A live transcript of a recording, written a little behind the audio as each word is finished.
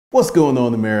What's going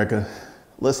on, America?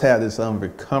 Let's have this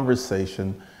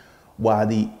conversation why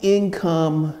the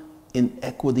income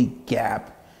inequity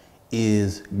gap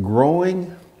is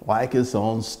growing like it's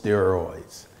on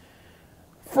steroids.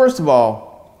 First of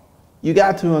all, you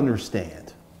got to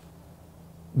understand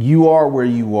you are where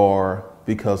you are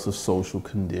because of social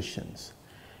conditions.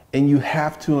 And you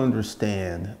have to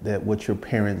understand that what your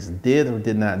parents did or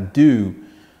did not do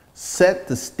set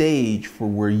the stage for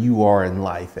where you are in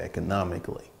life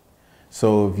economically.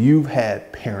 So if you've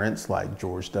had parents like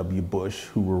George W. Bush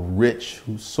who were rich,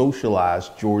 who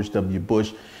socialized George W.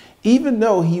 Bush, even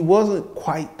though he wasn't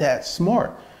quite that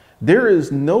smart, there is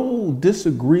no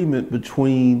disagreement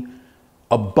between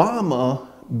Obama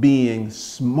being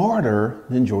smarter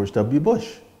than George W.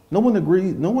 Bush. No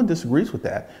one disagrees with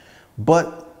that.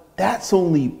 But that's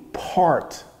only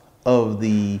part of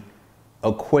the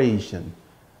equation.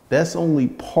 That's only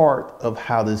part of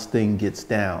how this thing gets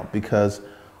down, because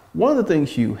one of the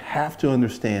things you have to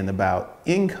understand about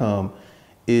income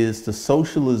is the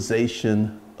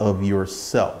socialization of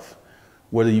yourself.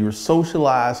 Whether you're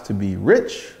socialized to be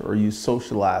rich or you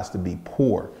socialized to be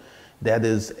poor, that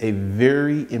is a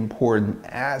very important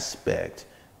aspect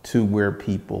to where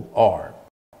people are.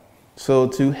 So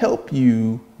to help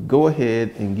you go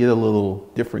ahead and get a little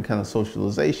different kind of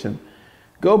socialization,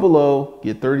 go below,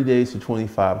 get 30 days to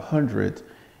 2,500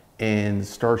 and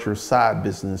start your side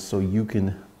business so you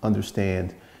can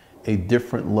understand a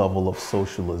different level of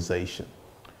socialization.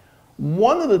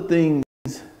 One of the things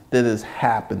that is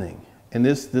happening, and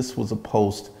this was a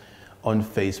post on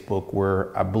Facebook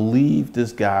where I believe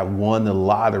this guy won the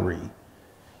lottery,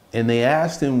 and they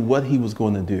asked him what he was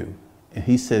going to do. And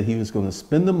he said he was going to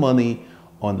spend the money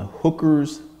on the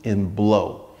hookers and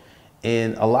blow.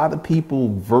 And a lot of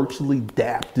people virtually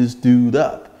dapped this dude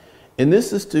up. And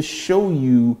this is to show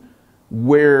you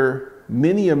where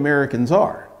many Americans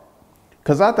are.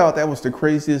 Because I thought that was the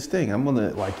craziest thing. You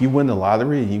win the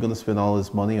lottery and you're gonna spend all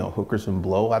this money on hookers and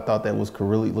blow. I thought that was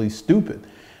completely stupid.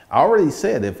 I already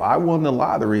said if I won the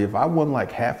lottery, if I won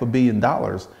like $500 million,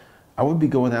 I would be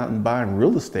going out and buying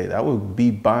real estate. I would be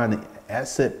buying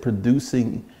asset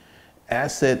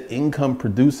income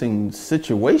producing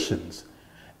situations.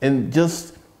 And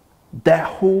just that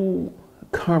whole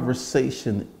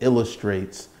conversation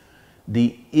illustrates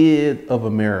the id of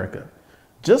America.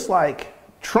 Just like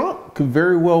Trump could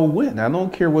very well win. I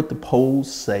don't care what the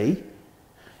polls say,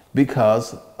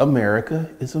 because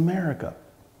America is America.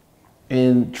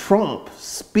 And Trump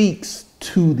speaks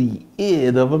to the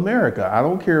id of America. I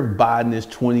don't care if Biden is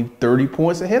 20, 30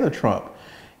 points ahead of Trump.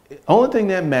 The only thing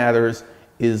that matters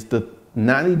is the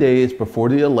 90 days before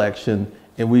the election,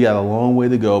 and we got a long way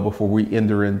to go before we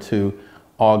enter into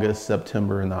August,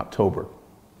 September, and October.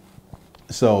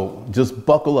 So just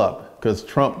buckle up, because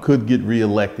Trump could get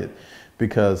reelected,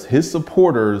 because his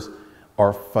supporters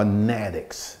are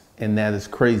fanatics, and that is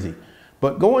crazy.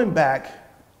 But going back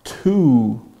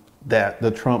to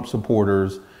the Trump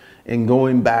supporters and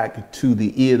going back to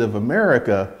the id of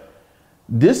America,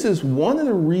 this is one of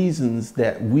the reasons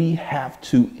that we have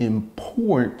to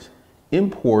import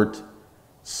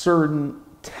certain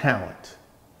talent.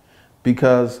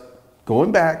 Because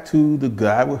going back to the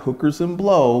guy with hookers and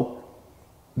blow,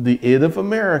 the id of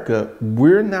America,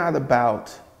 we're not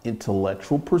about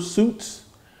intellectual pursuits.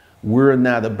 We're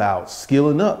not about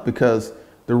skilling up, because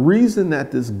the reason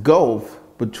that this gulf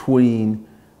between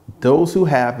those who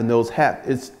have and those have,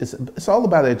 it's all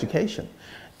about education.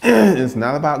 It's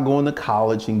not about going to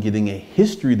college and getting a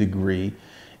history degree.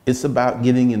 It's about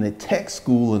getting in a tech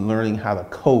school and learning how to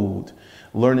code,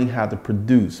 learning how to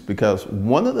produce. Because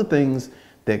one of the things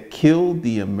that killed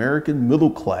the American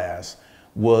middle class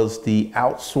was the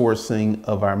outsourcing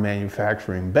of our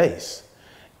manufacturing base.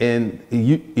 And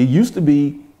it used to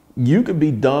be, you could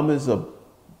be dumb as a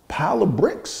pile of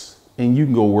bricks and you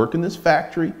can go work in this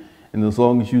factory. And as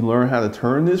long as you learn how to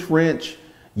turn this wrench,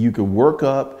 you could work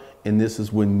up. And this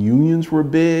is when unions were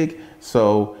big.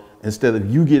 So instead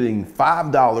of you getting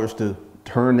 $5 to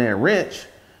turn that wrench,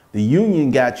 the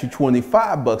union got you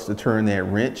 $25 to turn that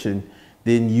wrench. And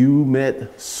then you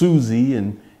met Susie,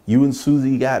 and you and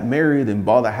Susie got married and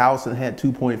bought a house and had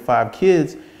 2.5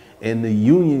 kids. And the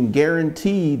union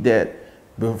guaranteed that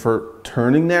for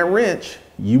turning that wrench,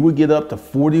 you would get up to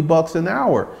 $40 an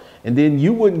hour. And then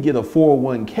you wouldn't get a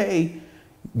 401k,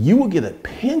 you would get a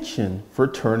pension for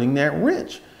turning that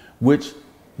wrench, which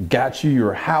got you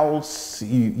your house.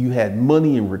 You had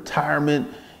money in retirement.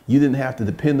 You didn't have to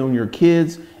depend on your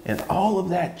kids. And all of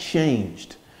that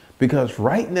changed, because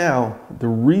right now, the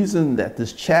reason that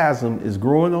this chasm is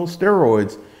growing on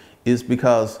steroids is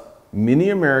because many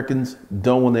Americans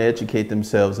don't want to educate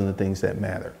themselves in the things that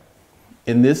matter.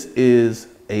 And this is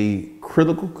a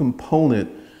critical component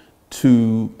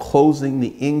to closing the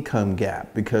income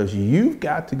gap, because you've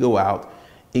got to go out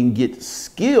and get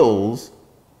skills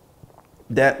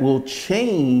that will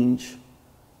change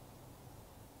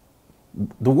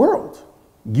the world.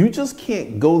 You just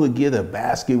can't go to get a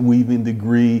basket weaving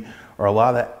degree, or a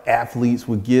lot of athletes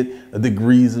would get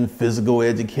degrees in physical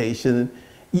education.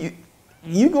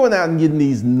 You going out and getting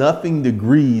these nothing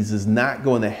degrees is not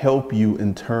going to help you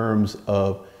in terms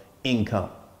of income.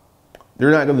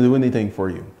 They're not going to do anything for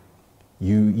you.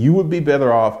 You would be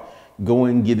better off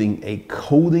going getting a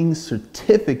coding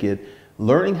certificate,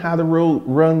 learning how to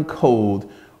run code,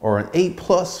 or an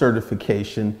A+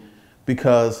 certification,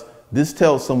 because this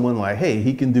tells someone like, hey,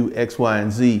 he can do X, Y,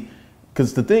 and Z.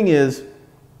 Because the thing is,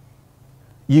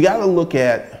 you got to look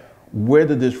at where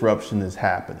the disruption is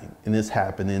happening, and it's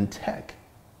happening in tech.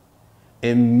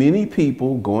 And many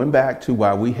people, going back to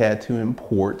why we had to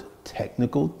import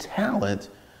technical talent,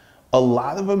 a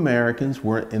lot of Americans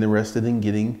weren't interested in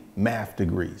getting math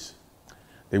degrees.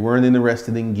 They weren't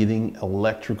interested in getting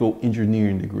electrical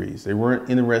engineering degrees. They weren't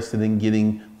interested in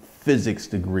getting physics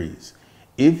degrees.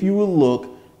 If you will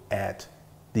look at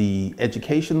the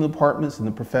education departments and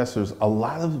the professors, a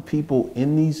lot of the people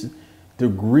in these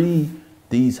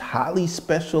these highly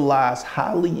specialized,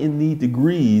 highly in need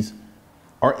degrees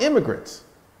are immigrants,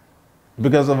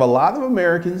 because of a lot of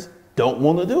Americans don't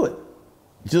want to do it.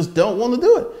 Just don't want to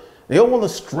do it. They don't want to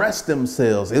stress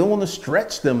themselves. They don't want to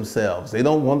stretch themselves. They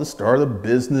don't want to start a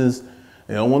business.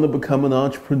 They don't want to become an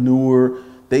entrepreneur.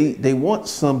 They want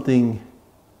something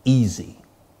easy.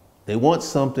 They want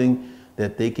something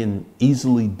that they can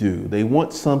easily do. They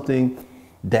want something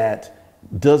that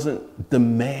doesn't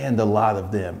demand a lot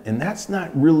of them. And that's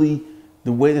not really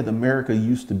the way that America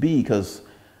used to be, because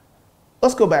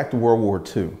let's go back to World War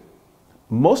II.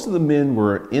 Most of the men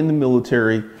were in the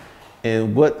military,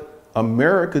 and what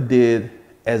America did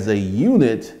as a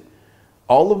unit,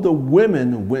 all of the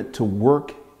women went to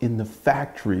work in the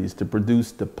factories to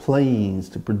produce the planes,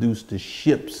 to produce the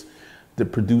ships, to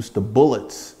produce the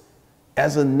bullets.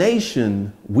 As a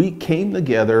nation, we came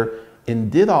together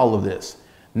and did all of this.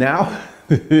 Now,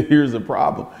 here's the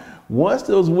problem. Once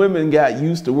those women got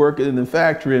used to working in the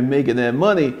factory and making that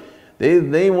money,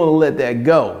 they want to let that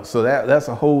go. So that's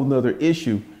a whole nother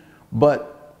issue.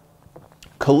 But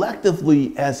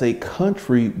collectively, as a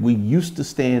country, we used to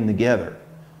stand together.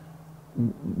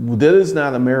 That is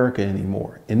not America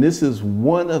anymore. And this is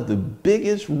one of the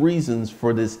biggest reasons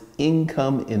for this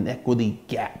income inequity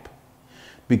gap,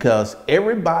 because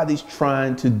everybody's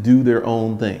trying to do their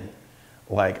own thing.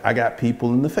 Like, I got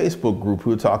people in the Facebook group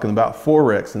who are talking about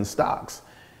Forex and stocks.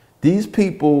 These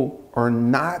people are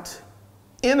not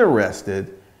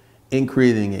interested in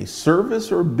creating a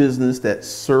service or business that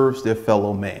serves their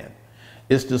fellow man.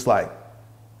 It's just like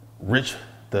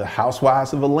the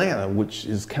housewives of Atlanta, which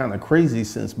is kind of crazy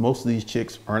since most of these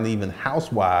chicks aren't even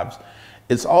housewives.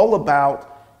 It's all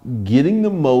about getting the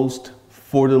most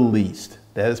for the least.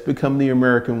 That has become the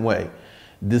American way.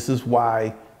 This is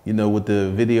why, you know, with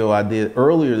the video I did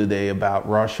earlier today about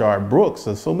Rayshard Brooks,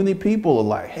 so many people are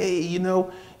like, hey, you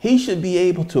know, he should be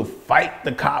able to fight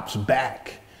the cops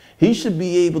back. He should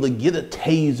be able to get a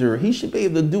taser. He should be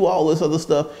able to do all this other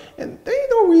stuff. And there ain't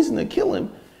no reason to kill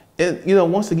him. And, you know,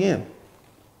 once again,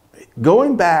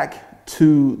 going back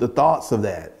to the thoughts of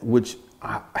that, which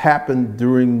happened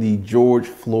during the George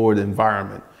Floyd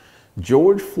environment.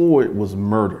 George Floyd was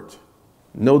murdered,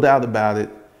 no doubt about it.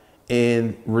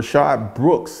 And Rayshard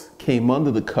Brooks came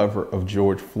under the cover of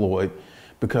George Floyd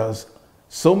because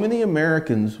so many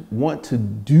Americans want to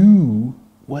do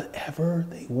whatever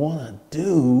they want to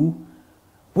do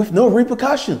with no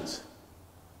repercussions.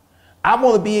 I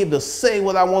want to be able to say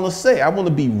what I want to say. I want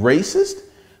to be racist,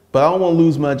 but I don't want to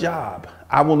lose my job.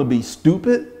 I want to be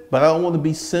stupid, but I don't want to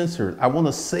be censored. I want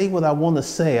to say what I want to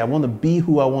say. I want to be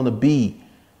who I want to be,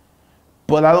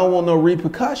 but I don't want no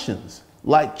repercussions,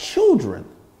 like children.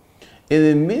 And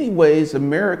in many ways,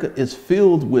 America is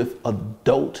filled with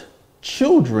adult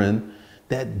children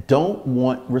that don't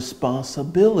want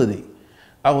responsibility.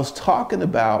 I was talking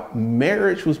about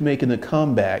marriage was making a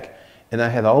comeback, and I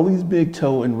had all these big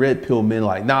toe and red pill men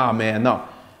like, nah, man, no.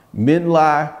 Men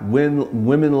lie,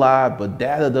 women lie, but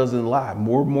data doesn't lie.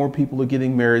 More and more people are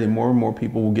getting married, and more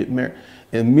people will get married.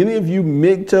 And many of you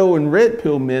big toe and red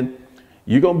pill men,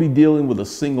 you're going to be dealing with a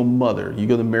single mother. You're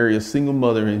going to marry a single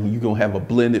mother, and you're going to have a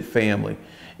blended family.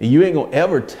 And you ain't going to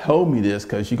ever tell me this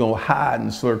because you're going to hide and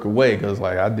slurk away because,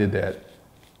 like, I did that.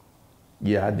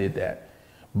 Yeah, I did that.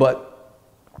 But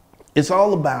it's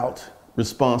all about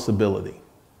responsibility.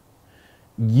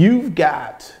 You've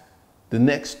got the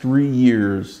next 3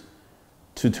 years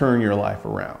to turn your life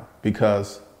around,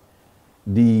 because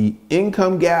the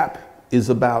income gap is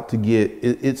about to get,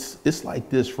 it's like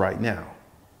this right now.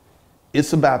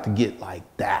 It's about to get like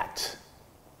that,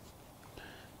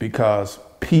 because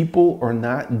people are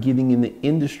not getting in the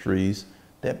industries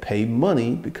that pay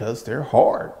money because they're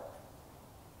hard.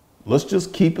 Let's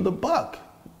just keep it a buck.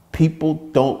 People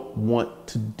don't want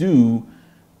to do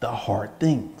the hard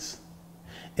things.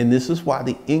 And this is why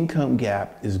the income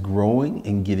gap is growing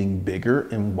and getting bigger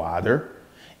and wider.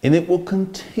 And it will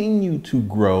continue to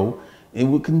grow. It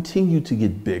will continue to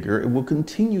get bigger. It will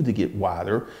continue to get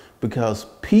wider, because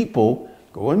people,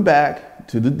 going back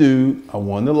to the dude, I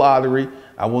won the lottery,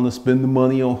 I want to spend the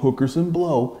money on hookers and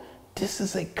blow. This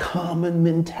is a common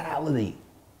mentality.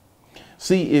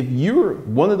 See, if you're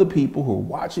one of the people who are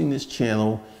watching this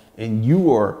channel and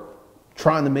you are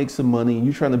trying to make some money and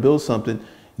you're trying to build something,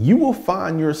 you will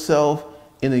find yourself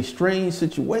in a strange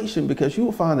situation, because you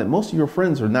will find that most of your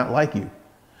friends are not like you.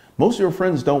 Most of your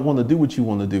friends don't want to do what you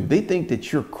want to do. They think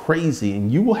that you're crazy,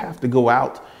 and you will have to go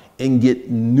out and get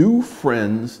new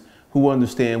friends who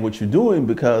understand what you're doing,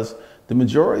 because the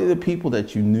majority of the people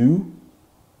that you knew,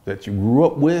 that you grew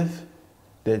up with,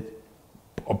 that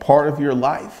are part of your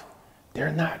life,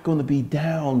 they're not going to be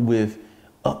down with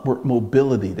upward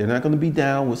mobility. They're not going to be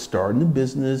down with starting a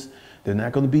business. They're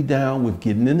not going to be down with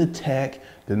getting into tech.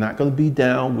 They're not going to be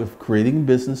down with creating a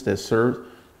business that serves.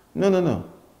 No.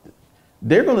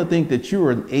 They're going to think that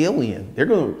you're an alien. They're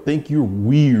going to think you're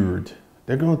weird.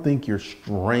 They're going to think you're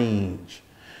strange,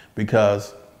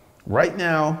 because right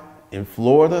now in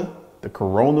Florida, the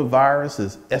coronavirus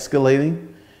is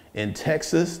escalating. In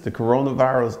Texas, the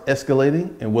coronavirus is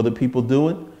escalating. And what are people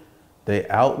doing? They're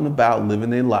out and about living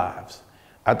their lives.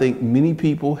 I think many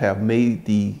people have made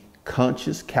the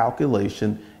conscious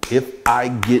calculation: if I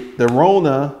get the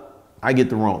Rona, I get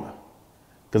the Rona,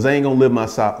 because I ain't gonna live my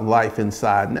life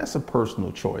inside. And that's a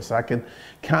personal choice. I can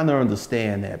kind of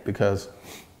understand that, because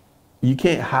you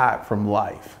can't hide from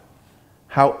life.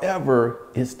 However,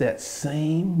 it's that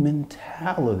same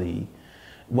mentality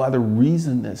why the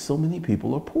reason that so many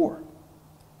people are poor.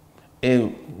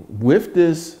 And with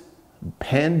this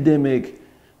pandemic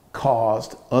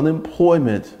caused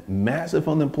unemployment, massive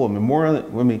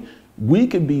unemployment, we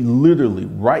could be literally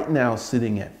right now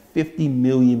sitting at 50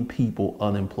 million people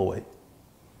unemployed.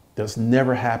 That's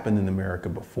never happened in America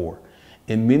before.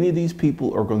 And many of these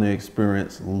people are going to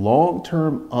experience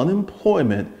long-term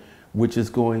unemployment, which is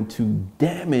going to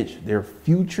damage their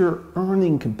future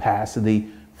earning capacity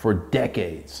for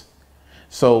decades.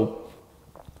 So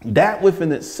that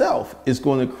within itself is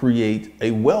going to create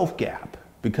a wealth gap,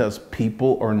 because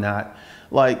people are not,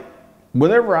 like,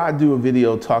 whenever I do a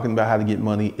video talking about how to get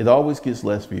money, it always gets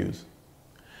less views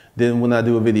than when I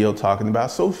do a video talking about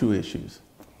social issues.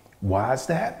 Why is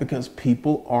that? Because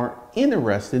people aren't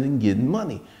interested in getting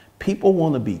money. People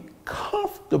want to be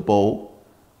comfortable,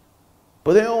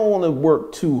 but they don't want to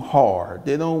work too hard.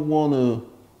 They don't want to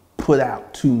put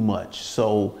out too much.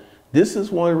 So this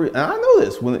is one reason, and I know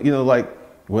this, when, like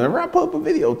whenever I put up a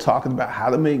video talking about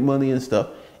how to make money and stuff,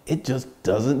 it just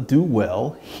doesn't do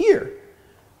well here,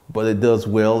 but it does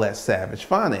well at Savage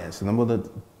Finance. And I'm going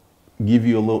to give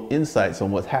you a little insights on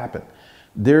what's happened.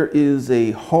 There is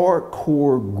a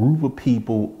hardcore group of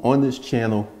people on this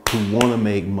channel who want to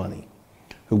make money,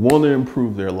 who want to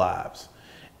improve their lives.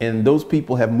 And those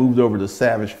people have moved over to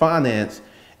Savage Finance.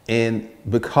 And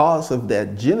because of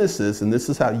that genesis, and this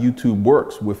is how YouTube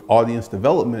works with audience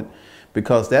development,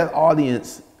 because that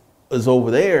audience is over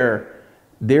there,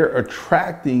 they're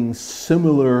attracting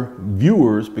similar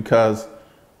viewers, because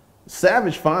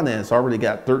Savage Finance already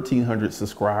got 1,300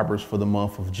 subscribers for the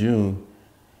month of June.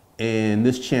 And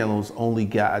this channel's only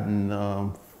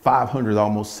gotten 500,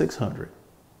 almost 600,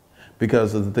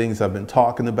 because of the things I've been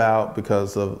talking about,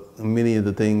 because of many of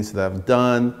the things that I've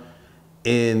done.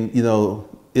 And,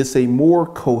 it's a more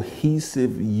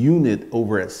cohesive unit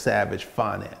over at Savage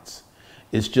Finance.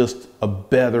 It's just a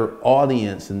better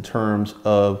audience in terms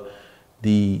of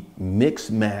the mixed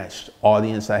matched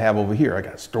audience I have over here. I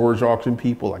got storage auction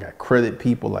people, I got credit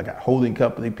people, I got holding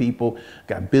company people, I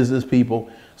got business people.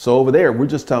 So over there, we're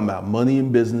just talking about money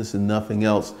and business and nothing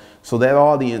else. So that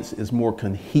audience is more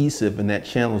cohesive, and that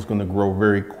channel is going to grow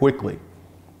very quickly.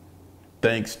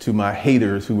 Thanks to my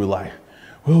haters who were like,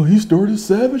 well, he started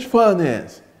Savage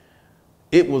Finance.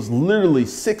 It was literally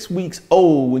 6 weeks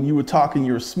old when you were talking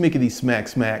your smickety smack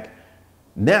smack.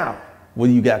 Now, what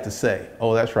do you got to say?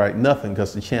 Oh, that's right, nothing,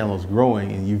 because the channel is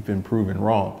growing and you've been proven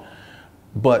wrong.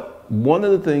 But one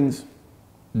of the things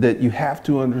that you have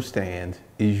to understand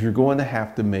is you're going to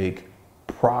have to make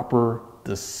proper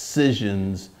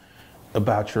decisions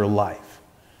about your life.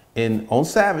 And on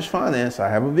Savage Finance, I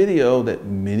have a video that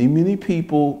many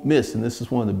people miss. And this is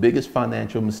one of the biggest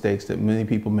financial mistakes that many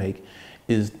people make,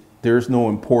 is there's no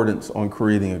importance on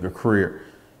creating a career.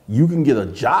 You can get a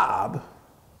job,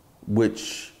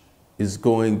 which is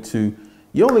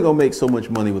you're only gonna make so much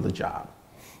money with a job.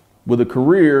 With a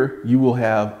career, you will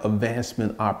have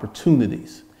advancement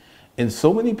opportunities. And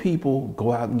so many people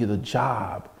go out and get a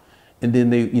job, and then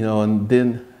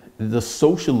then the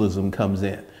socialism comes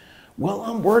in. Well,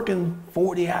 I'm working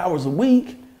 40 hours a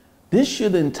week. This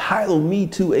should entitle me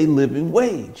to a living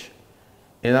wage.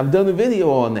 And I've done a video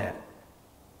on that.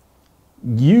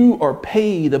 You are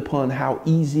paid upon how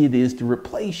easy it is to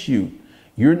replace you.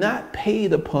 You're not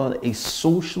paid upon a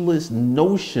socialist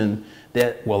notion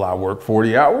that, well, I work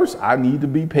 40 hours, I need to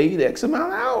be paid X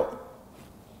amount out.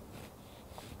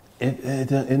 It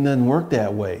doesn't work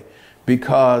that way,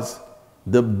 because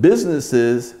the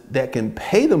businesses that can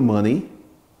pay the money,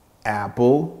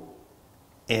 Apple,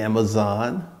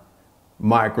 Amazon,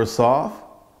 Microsoft,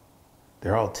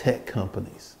 they're all tech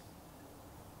companies.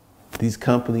 These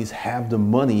companies have the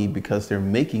money because they're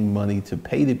making money to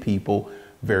pay the people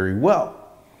very well.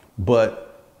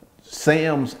 But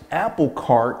Sam's Apple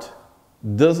Cart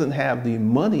doesn't have the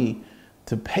money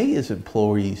to pay his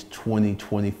employees 20,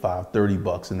 25, 30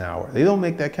 bucks an hour. They don't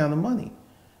make that kind of money.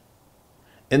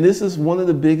 And this is one of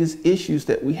the biggest issues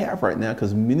that we have right now,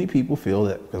 because many people feel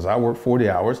that because I work 40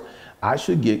 hours, I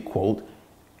should get, quote,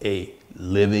 a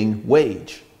living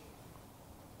wage.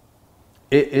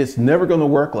 It's never going to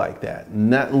work like that.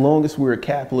 Not as long as we're a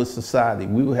capitalist society.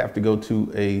 We will have to go to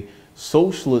a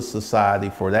socialist society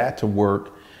for that to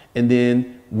work. And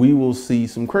then we will see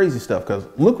some crazy stuff, because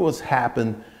look what's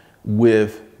happened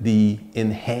with the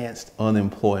enhanced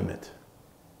unemployment.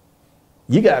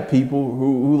 You got people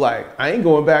who like, I ain't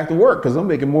going back to work because I'm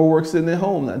making more work sitting at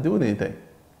home, not doing anything.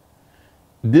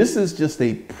 This is just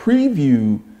a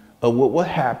preview of what would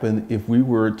happen if we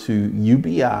were to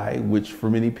UBI, which for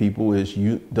many people is,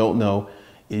 you don't know,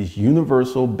 is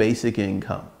universal basic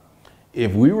income.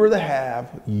 If we were to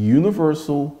have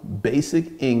universal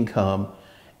basic income,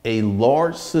 a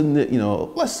large,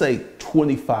 let's say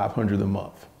 $2,500 a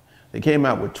month. They came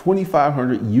out with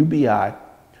 $2,500 UBI.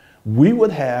 We would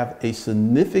have a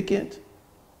significant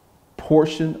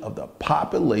portion of the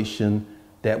population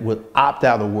that would opt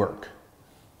out of work.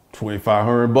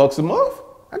 2,500 bucks a month,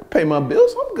 I can pay my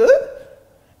bills, I'm good.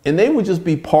 And they would just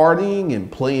be partying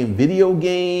and playing video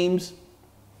games,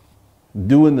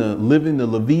 living the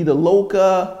La Vida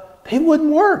Loca. They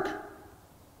wouldn't work.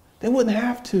 They wouldn't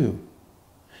have to.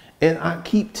 And I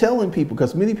keep telling people,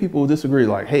 because many people will disagree,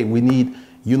 like, hey, we need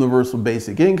universal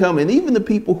basic income. And even the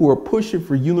people who are pushing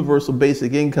for universal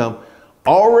basic income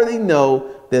already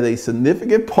know that a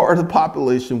significant part of the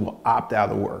population will opt out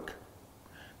of work.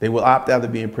 They will opt out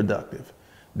of being productive.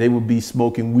 They will be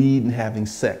smoking weed and having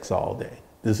sex all day.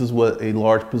 This is what a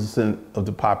large percent of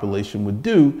the population would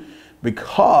do,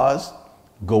 because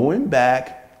going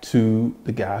back to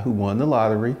the guy who won the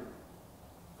lottery,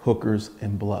 hookers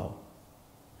and blow.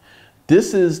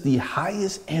 This is the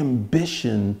highest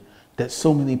ambition that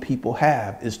so many people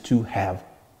have, is to have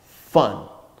fun.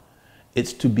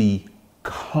 It's to be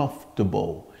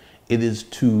comfortable. It is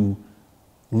to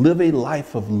live a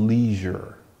life of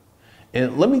leisure.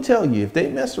 And let me tell you, if they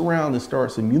mess around and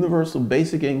start some universal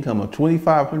basic income of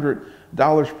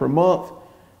 $2,500 per month,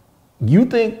 you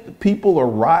think people are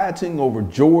rioting over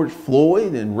George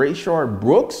Floyd and Rayshard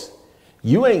Brooks?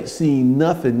 You ain't seen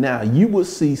nothing now. You will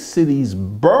see cities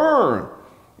burn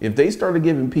if they started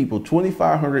giving people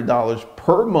 $2,500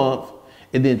 per month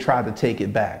and then try to take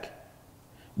it back.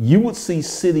 You would see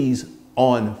cities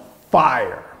on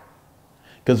fire,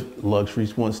 because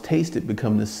luxuries once tasted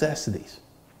become necessities.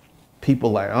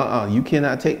 People like, you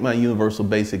cannot take my universal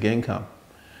basic income.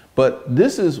 But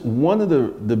this is one of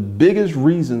the biggest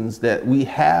reasons that we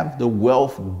have the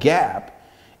wealth gap,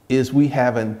 is we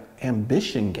have an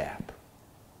ambition gap.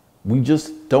 We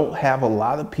just don't have a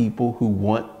lot of people who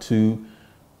want to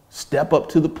step up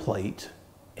to the plate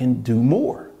and do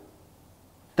more.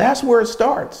 That's where it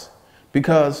starts,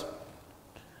 because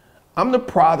I'm the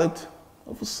product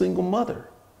of a single mother.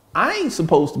 I ain't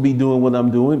supposed to be doing what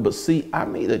I'm doing, but see, I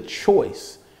made a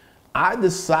choice. I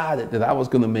decided that I was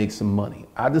going to make some money.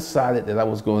 I decided that I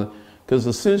was going to, because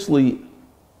essentially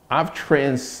I've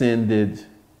transcended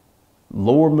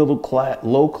lower middle class,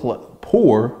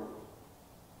 poor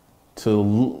to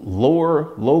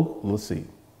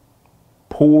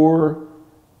poor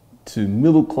to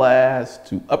middle class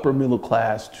to upper middle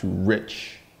class to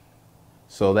rich.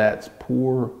 So that's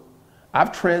poor.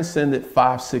 I've transcended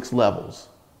 5, 6 levels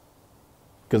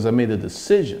because I made a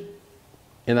decision.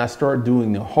 And I started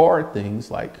doing the hard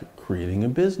things like creating a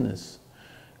business,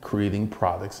 creating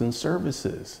products and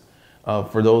services.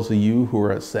 For those of you who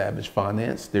are at Savage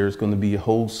Finance, there's going to be a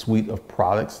whole suite of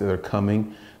products that are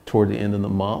coming toward the end of the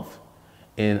month.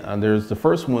 And there's the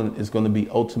first one is going to be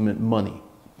Ultimate Money.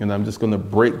 And I'm just going to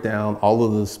break down all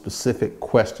of the specific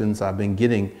questions I've been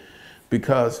getting,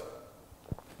 because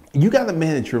you got to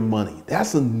manage your money.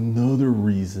 That's another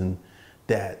reason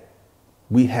that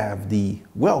we have the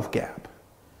wealth gap.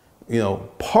 You know,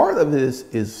 part of this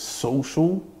is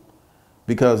social,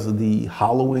 because of the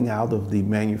hollowing out of the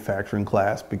manufacturing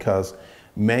class, because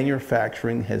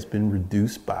manufacturing has been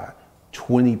reduced by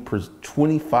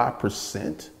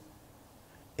 25%.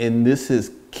 And this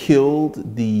has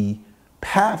killed the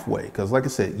pathway. Because like I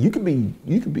said, you could be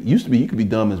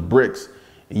dumb as bricks,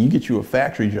 and you get you a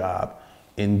factory job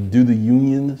and do the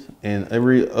unions and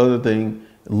every other thing,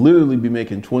 literally be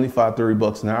making 25, 30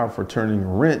 bucks an hour for turning a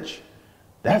wrench.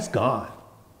 That's gone.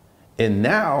 And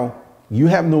now you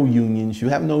have no unions, you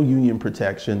have no union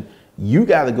protection. You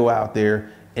got to go out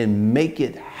there and make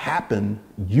it happen.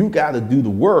 You got to do the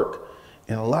work.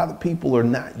 And a lot of people are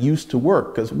not used to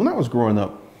work, because when I was growing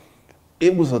up,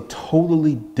 it was a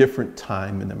totally different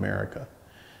time in America.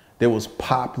 There was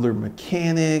Popular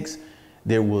Mechanics.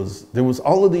 There was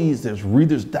all of these, there's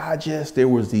Reader's Digest. There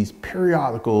was these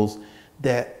periodicals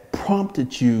that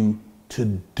prompted you to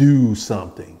do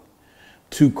something,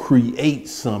 to create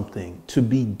something, to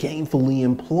be gainfully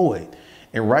employed.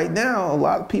 And right now, a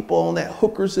lot of people on that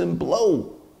hookers and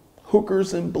blow.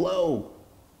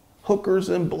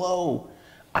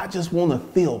 I just want to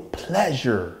feel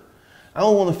pleasure. I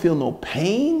don't want to feel no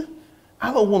pain.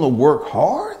 I don't want to work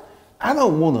hard. I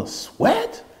don't want to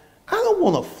sweat. I don't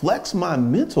want to flex my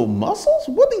mental muscles.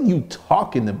 What are you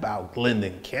talking about,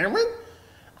 Glendon Cameron?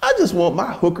 I just want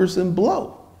my hookers and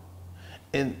blow.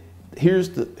 And here's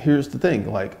the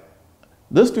thing, like,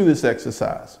 let's do this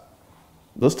exercise.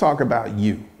 Let's talk about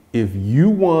you. If you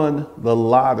won the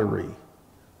lottery,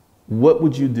 what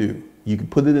would you do? You can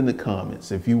put it in the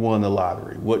comments. If you won the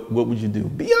lottery, what would you do?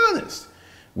 Be honest.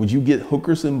 Would you get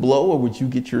hookers and blow, or would you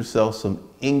get yourself some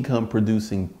income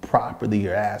producing property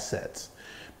or assets?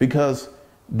 Because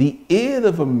the id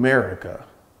of America,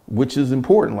 which is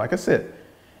important, like I said,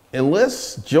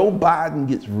 unless Joe Biden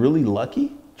gets really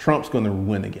lucky, Trump's going to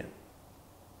win again.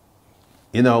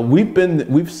 You know,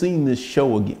 we've seen this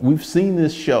show again. We've seen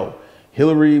this show.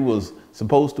 Hillary was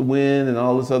supposed to win and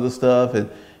all this other stuff. And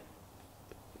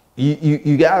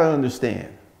you got to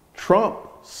understand, Trump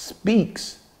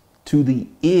speaks to the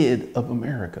id of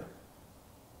America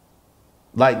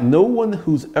like no one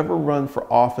who's ever run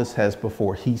for office has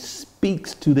before. He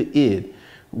speaks to the id.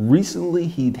 Recently,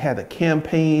 he'd had a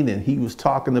campaign and he was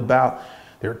talking about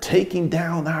they're taking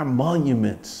down our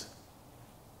monuments,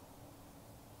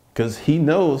 because he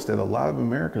knows that a lot of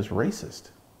America is racist.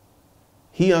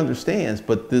 He understands,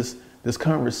 but this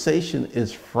conversation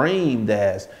is framed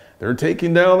as they're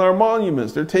taking down our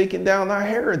monuments, they're taking down our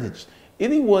heritage.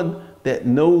 Anyone that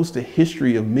knows the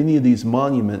history of many of these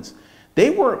monuments, they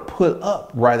weren't put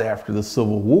up right after the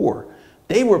Civil War.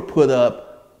 They were put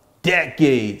up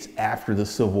decades after the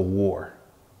Civil War.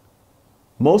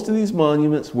 Most of these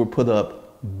monuments were put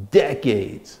up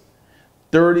decades,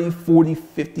 30, 40,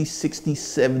 50, 60,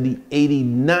 70, 80,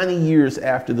 90 years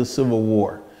after the Civil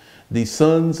War. The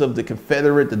sons of the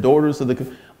Confederate, the daughters of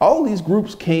the, all these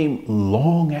groups came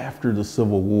long after the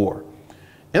Civil War.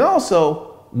 And also,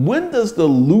 when does the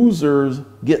losers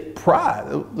get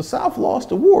pride? The South lost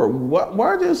the war. Why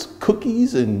are there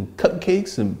cookies and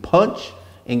cupcakes and punch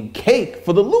and cake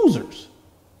for the losers?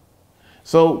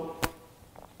 So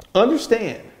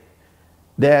understand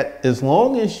that as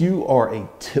long as you are a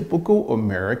typical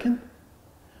American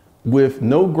with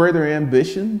no greater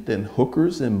ambition than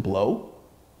hookers and blow,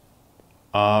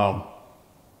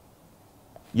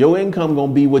 your income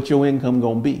gonna be what your income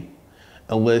gonna be,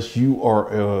 unless you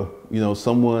are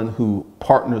someone who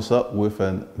partners up with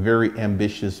a very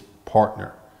ambitious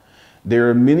partner. There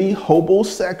are many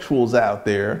hobosexuals out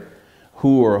there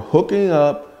who are hooking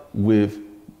up with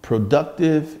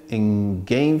productive and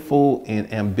gainful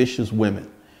and ambitious women.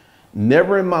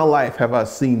 Never in my life have I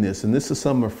seen this, and this is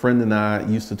something a friend and I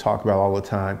used to talk about all the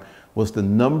time, was the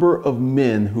number of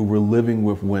men who were living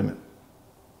with women.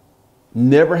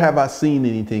 Never have I seen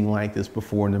anything like this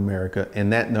before in America,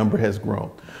 and that number has grown.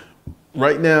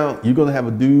 Right now, you're going to have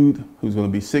a dude who's going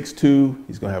to be 6'2",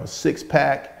 he's going to have a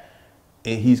six-pack,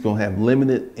 and he's going to have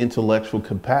limited intellectual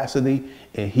capacity,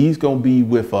 and he's going to be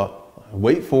with a,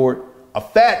 wait for it, a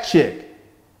fat chick.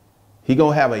 He's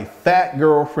going to have a fat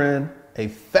girlfriend, a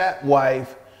fat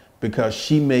wife, because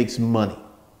she makes money.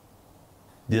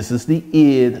 This is the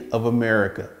id of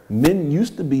America. Men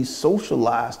used to be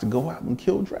socialized to go out and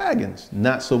kill dragons.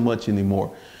 Not so much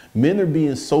anymore. Men are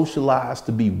being socialized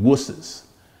to be wusses,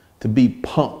 to be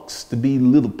punks, to be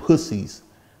little pussies.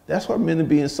 That's why men are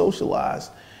being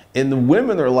socialized. And the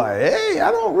women are like, hey,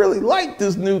 I don't really like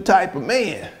this new type of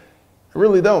man. I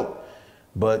really don't.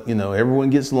 But, you know, everyone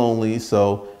gets lonely.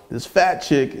 So this fat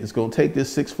chick is going to take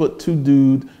this 6'2"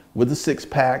 dude with a six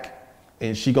pack,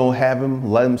 and she going to have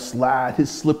him, let him slide his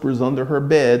slippers under her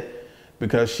bed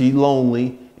because she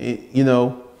lonely. You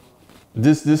know,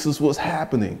 this is what's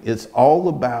happening. It's all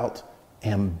about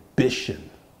ambition.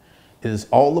 It is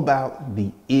all about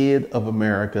the id of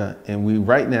America. And we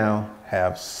right now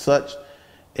have such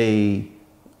a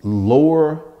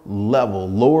lower level,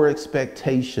 lower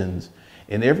expectations,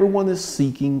 and everyone is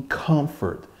seeking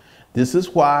comfort. This is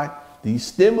why these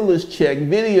stimulus check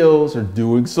videos are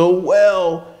doing so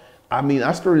well. I mean,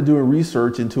 I started doing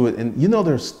research into it, and you know,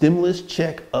 there's stimulus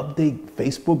check update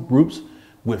Facebook groups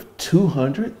with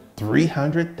 200,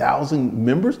 300,000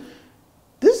 members.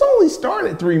 This only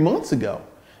started 3 months ago.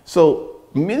 So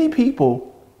many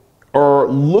people are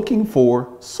looking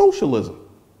for socialism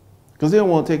because they don't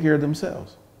want to take care of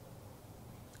themselves.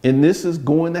 And this is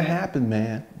going to happen,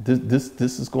 man.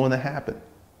 This is going to happen.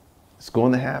 It's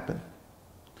going to happen.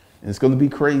 And it's going to be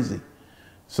crazy.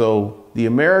 So the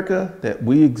America that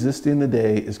we exist in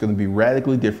today is going to be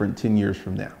radically different 10 years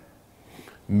from now.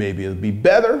 Maybe it'll be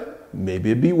better,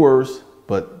 maybe it'll be worse,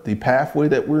 but the pathway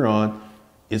that we're on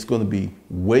is going to be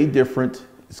way different.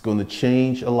 It's going to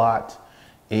change a lot,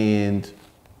 and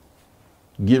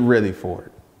get ready for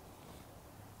it.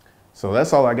 So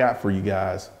that's all I got for you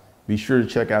guys. Be sure to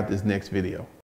check out this next video.